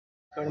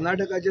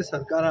कर्नाटकाच्या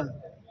सरकारान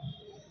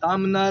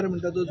तामनार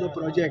म्हणटा तो जो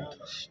प्रोजेक्ट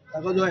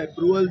ताका जो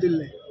एप्रुवल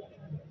दिल्ले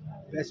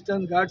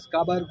वेस्टर्न घाट्स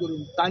काबार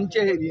करून तांचे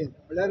एरियेन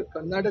म्हळ्यार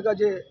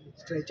कर्नाटकाचे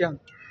स्ट्रेचान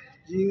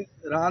जी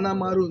रानां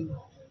मारून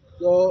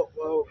जो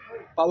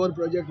पावर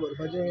प्रोजेक्ट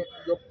व्हरपाचे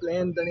जो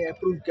प्लॅन ताणें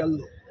एप्रूव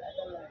केल्लो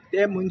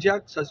ते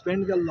मनशाक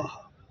सस्पेंड केल्लो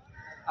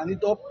आहा आनी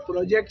तो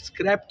प्रोजेक्ट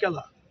स्क्रॅप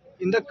केला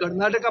in the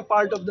Karnataka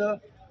part of the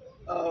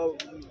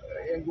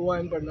Goa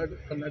end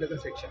Karnataka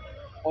section.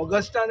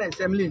 Augustan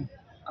एसेंब्लीन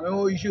हांवें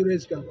हो इश्यू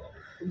रेज केलो.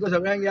 तुमकां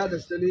सगळ्यांक याद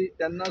आसतली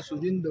तेन्ना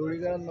सुदीन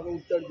ढवळीकारान म्हाका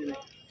उत्तर दिलें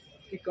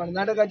की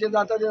कर्नाटकाचें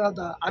जाता तें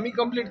जाता आमी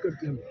कंप्लीट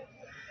करतले.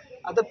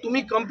 आतां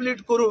तुमी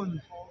कंप्लीट करून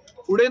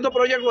फुडें तो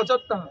प्रोजेक्ट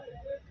वचत ना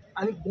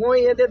आनी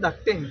गोंय येदें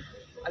धाकटें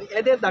आनी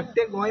येदें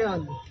धाकटें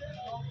गोंयान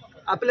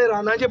आपले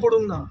रानाचें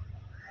पडूंक ना.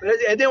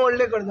 येदें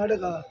व्हडलें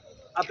कर्नाटका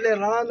आपले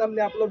रान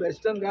आपले आपलो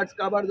वेस्टर्न घाट्स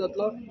काबार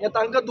जातलो हें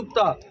तांकां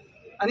दुखता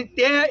आनी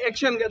ते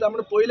एक्शन घेता.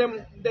 म्हणून पयलें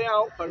तें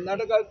हांव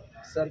कर्नाटका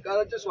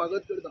सरकाराचें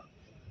स्वागत करता.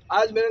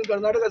 आज मेरेन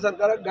कर्नाटका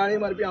सरकाराक गाळी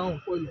मारपी हांव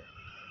पयलो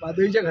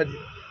म्हादयच्या खातीर,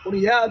 पूण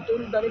ह्या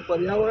हातून तांणी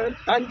पर्यावरण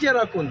तांचें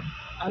राखून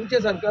आमचे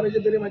सरकाराचे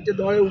तरी मातशे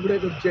दोळे उगडे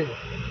करचे,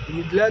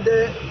 इतल्या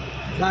ते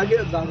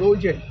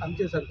जागोवचे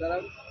आमच्या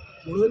सरकाराक.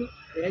 म्हणून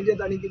हें जें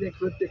तांणी कितें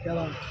कृत्य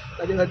केलां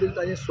ताचे खातीर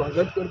ताचें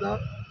स्वागत करता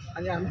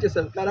आनी आमच्या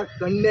सरकाराक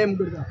कंडेम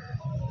करता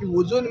की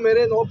अजून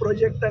मेरेन हो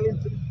प्रोजेक्ट तांणी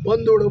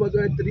बंद उडोवपाचो.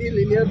 3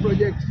 लिनियर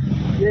प्रोजेक्ट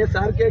हे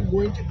सारके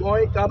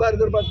गोंय काबार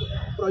करपाक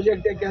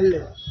प्रोजेक्ट हे केल्ले.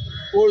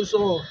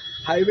 कोळसो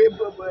हायवे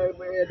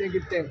यें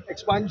कितें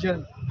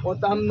एक्सपान्शन हो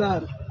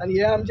तामनार आनी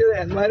हे आमचे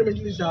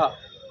एनवायरमेंटलिस्ट आहा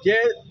जे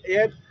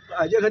हे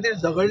हाजे खातीर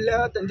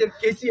झगडल्या तांचेर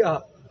केसी आहा.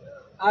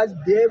 आज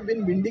they have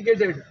bin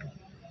vindicated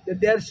that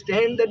their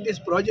stand that this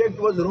project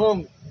was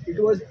wrong, it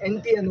was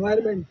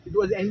anti-environment, it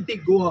was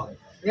anti-Goa.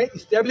 हे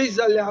इस्टॅब्लिश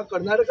जाल्लें आहा.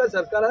 कर्नाटका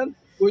सरकारान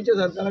गोंयच्या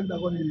सरकाराक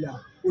दाखोवन दिल्लें आहा.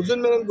 अजून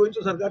मेरेन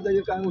गोंयचो सरकार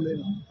ताजेर कांय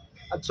उलयना.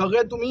 आतां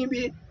सगळे तुमी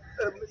बी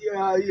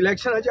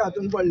इलेक्शनाच्या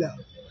हातून पडल्या.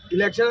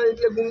 इलेक्शनान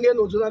इतले गुंगेन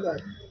वचूं नाकात.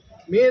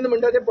 मेन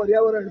म्हणटा तें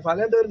पर्यावरण.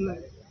 फाल्यां जर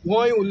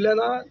गोंय उरलें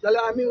ना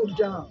जाल्यार आमी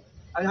उरचे ना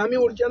आनी आमी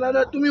उरचे ना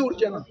जाल्यार तुमी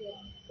उरचे ना.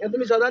 हें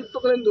तुमी सदांच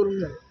तकलेन दवरूंक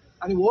जाय.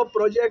 आनी हो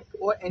प्रोजेक्ट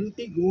हो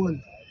एंटी गोवन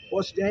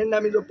हो स्टँड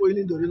आमी जो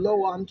पयलीं धरिल्लो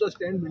हो आमचो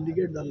स्टँड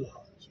विंडिकेट जाल्लो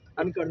आहा.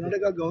 आनी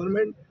कर्नाटका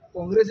गव्हर्मेंट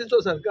काँग्रेसीचो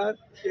सरकार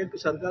एक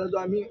सरकाराचो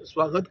आमी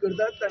स्वागत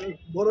करतात आनी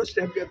बरो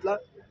स्टेप घेतला.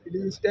 It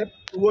is a step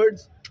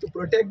towards to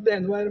protect the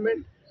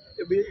environment.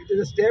 It is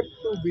a step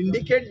to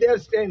vindicate there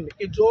stand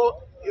की जो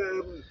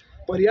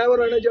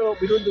पर्यावरणाच्या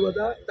विरुद्ध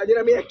वता ताजेर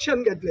आमी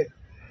एक्शन घेतले.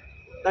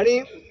 तांणी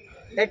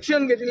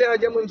एक्शन घेतले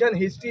हाज्या मनशान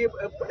हिस्ट्री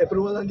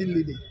एप्रुवलां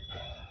दिल्ली ती.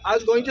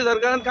 आज गोंयच्या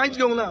सरकारान कांयच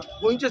घेवंक ना.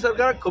 गोंयच्या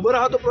सरकाराक खबर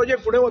आहा तो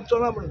प्रोजेक्ट फुडें वचचो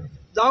ना म्हणून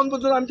जावन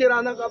पसून आमचे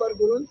रानां काबार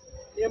करून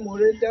हे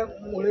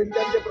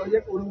मोडेंच्याचे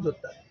प्रोजेक्ट करूंक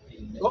सोदतात.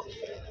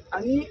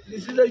 आनी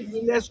this is a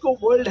UNESCO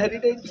world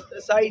heritage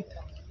site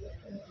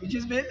which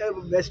is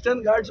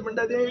western Ghats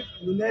म्हणटा ते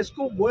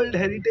युनेस्को वर्ल्ड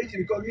हेरिटेज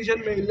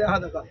रिकॉग्निशन मेळिल्लें आहा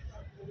ताका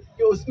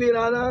की असलीं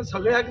रानां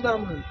सगळ्याक ना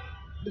म्हणून.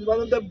 It is one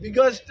of the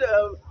biggest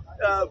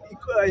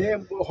हे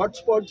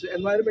hotspots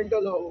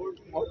environmental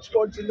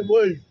hotspots in the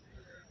world.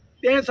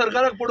 तें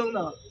सरकाराक पडूंक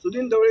ना.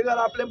 सुदीन ढवळीकार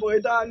आपलें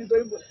पळयता आनी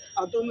थंय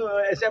हातून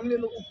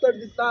एसेंब्लीन उत्तर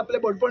दितना आपलें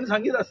भटपण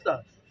सांगीत आसता.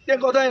 तें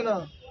कोताय ना.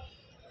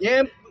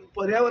 हें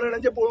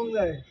पर्यावरणाचें पळोवंक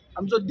जाय.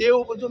 आमचो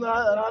देव पसून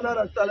रानां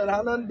राखताले.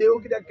 रानान देव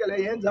कित्याक केलें?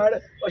 हें झाड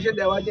अशें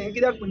देवाचें हें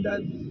कित्याक म्हणटात?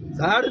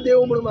 झाड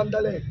देव म्हणून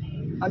मानताले.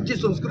 आमची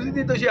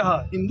संस्कृती तशी आहा,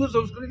 हिंदू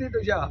संस्कृती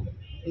तशी आहा.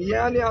 हें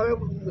आनी हांवें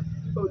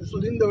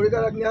सुदीन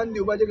ढवळीकाराक ज्ञान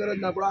दिवपाची गरज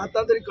ना. पूण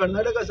आतां तरी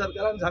कर्नाटका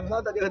सरकारान सांगला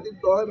ताचे खातीर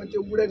दोळे मातशे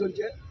उगडे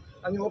करचे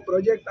आनी हो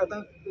प्रोजेक्ट आतां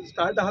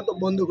स्टार्ट आहा तो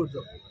बंद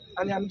करचो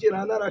आनी आमची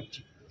रानां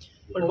राखची.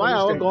 But why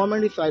our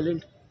government is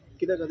silent?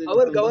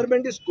 Our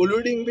government is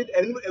colluding with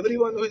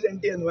everyone who is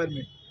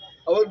anti-environment.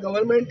 Our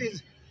government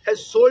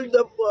has sold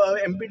the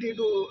MPT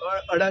to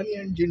Adani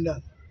and Jindal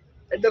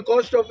at the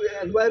cost of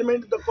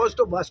environment, the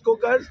cost of Vasco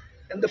cars,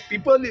 and the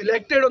people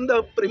elected on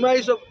the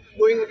premise of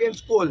going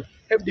against coal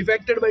have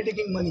defected by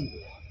taking money.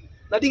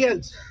 Nothing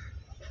else.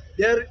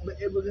 They are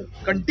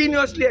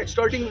continuously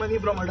extorting money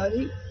from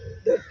Adani.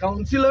 The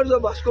councillors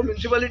of Vasco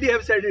municipality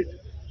have said it,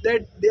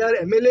 that their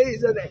MLA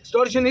is an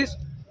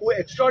extortionist who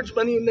extorts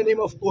money in the name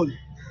of coal.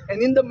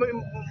 And in the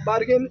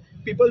bargain,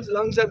 people's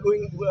lungs are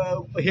going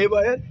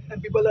haywire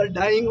and people are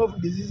dying of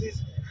diseases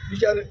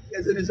which are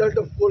as a result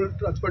of coal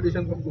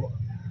transportation from Goa.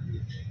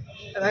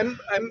 And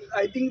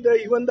I think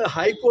that even the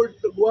High Court,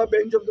 the Goa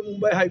bench of the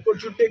Mumbai High Court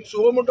should take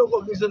suo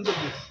cognizance of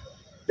this.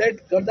 That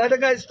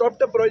Karnataka has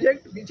stopped a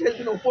project which has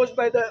been opposed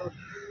by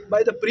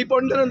the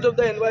preponderance of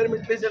the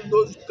environmentalists and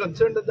those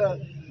concerned with our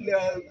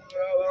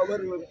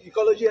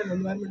ecology and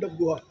environment of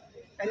Goa.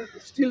 And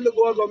still the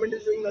Goa government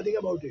is doing nothing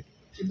about it.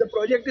 If the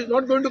project is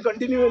not going to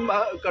continue in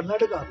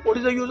Karnataka, what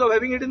is the use of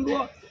having it in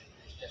Goa?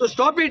 So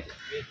stop it.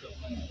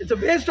 It's a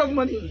waste of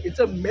money. It's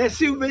a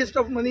massive waste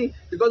of money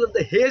because of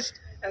the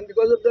haste and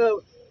because of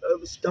the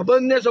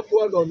stubbornness of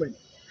Goa government.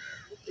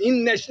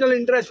 In national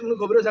interest म्हणून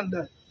खबरो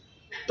सांगता.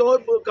 तो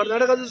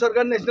कर्नाटकाचो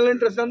सरकार national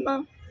इंट्रस्टान ना.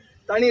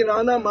 तांणी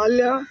रानां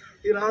मारल्या.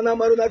 ती रानां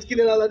मारून आज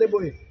कितें जालां तें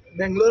पळय.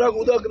 बेंगलोराक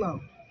उदक ना.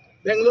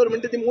 बेंगलोर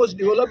म्हणटा ती मोस्ट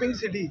डेव्हलपिंग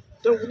सिटी,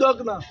 थंय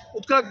उदक ना,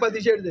 उदकाक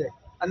पातीशेर जाय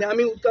आनी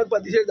आमी उदकाक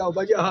पातीशेर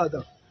जावपाची आहा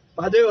आतां.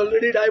 म्हादय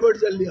ऑलरेडी डायवर्ट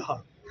जाल्ली आहा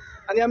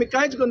आनी आमी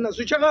कांयच करना,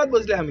 सुशेगाद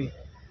बसले आमी.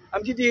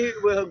 आमची ती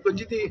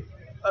खंयची ती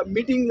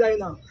मिटींग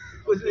जायना,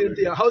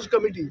 ती हाऊस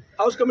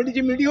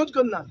कमिटीची मिटींगूच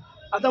करना.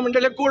 आतां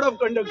म्हणटले कोड ऑफ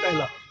कंडक्ट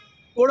आयला.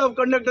 कोड ऑफ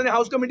कंडक्ट आनी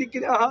हाऊस कमिटीक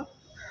कितें आहा,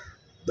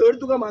 धर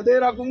तुका म्हादय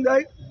राखूंक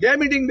जाय घे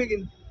मिटींग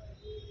बेगीन.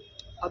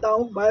 आतां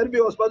हांव भायर बी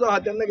वचपाचो आहा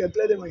तेन्ना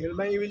घेतले ते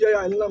मागीर विजय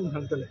आयलो ना म्हूण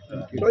सांगतले.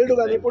 कळ्ळें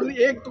तुका न्ही. पूण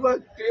एक तुका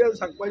क्लियर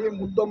सांगपाची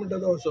मुद्दो म्हणटा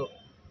तो असो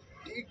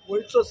की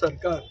गोंयचो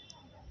सरकार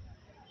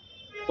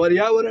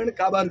पर्यावरण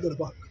काबार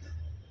करपाक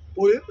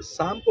पळय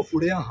सामको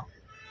फुडें आहा.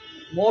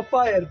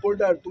 मोपा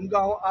एअरपोर्टार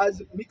तुमकां हांव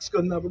आज मिक्स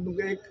करना पूण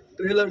तुमकां एक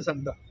ट्रेलर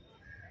सांगता.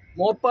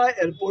 मोपा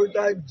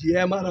एअरपोर्टार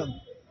GMRन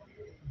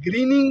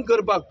ग्रीनिंग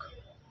करपाक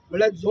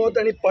म्हळ्यार जो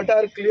तांणी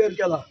पठार क्लियर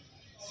केला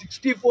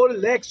 64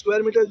 लाख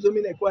स्क्वेअर मिटर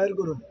जमीन एक्वायर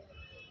करून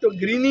तो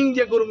ग्रीनिंग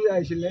जे करूंक जाय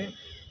आशिल्लें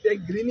तें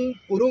ग्रीनिंग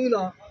करूंक ना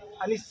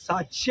आनी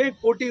 700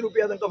 कोटी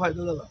रुपया तांकां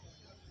फायदो जाला.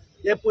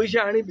 हे पयशे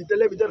आनी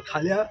भितरले भितर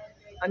खाल्या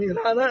आनी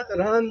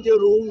रान जे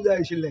रोवंक जाय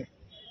आशिल्लें.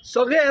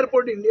 सगळे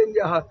एअरपोर्ट इंडियन जे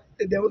आहात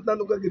ते देंवतना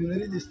तुका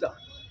ग्रीनरी दिसता.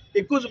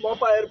 एकूच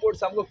मोपा एअरपोर्ट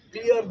सामको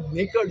क्लियर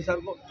नेकड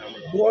सारको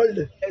बॉल्ड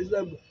एज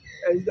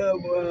द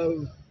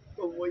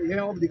हे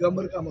ऑफ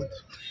दिगंबर कामत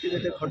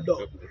कितें ते खड्डो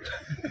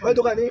कळ्ळें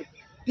तुका न्ही.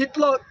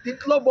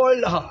 तितलो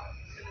बॉल्ड आहा.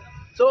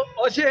 सो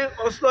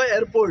अशें असलो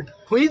एअरपोर्ट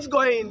खंयच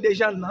गोंय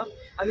देशांत ना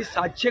आनी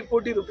 700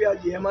 कोटी रुपया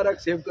GMRक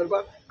सेव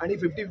करपाक आनी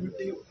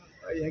 50-50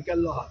 हें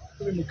केल्लो आहा.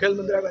 तुमी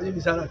मुखेलमंत्र्याक हाजी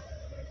विचारात.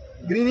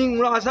 ग्रीनिंग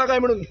म्हणून आसा काय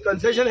म्हणून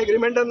कन्सेशन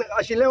एग्रीमेंटान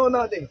आशिल्लें वो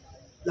ना तें.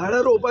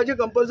 झाडां रोवपाचें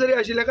कंपल्सरी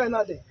आशिल्लें काय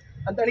ना तें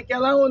आनी ताणी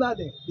केलां वो ना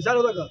तें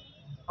विचारो ताका.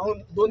 हांव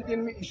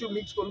 2-3 इशू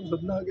मिक्स करूंक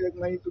सोदना कित्याक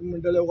मागीर तुमी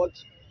म्हणटले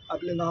वच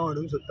आपलें नांव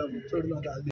हाडूंक सोदता चड नाका.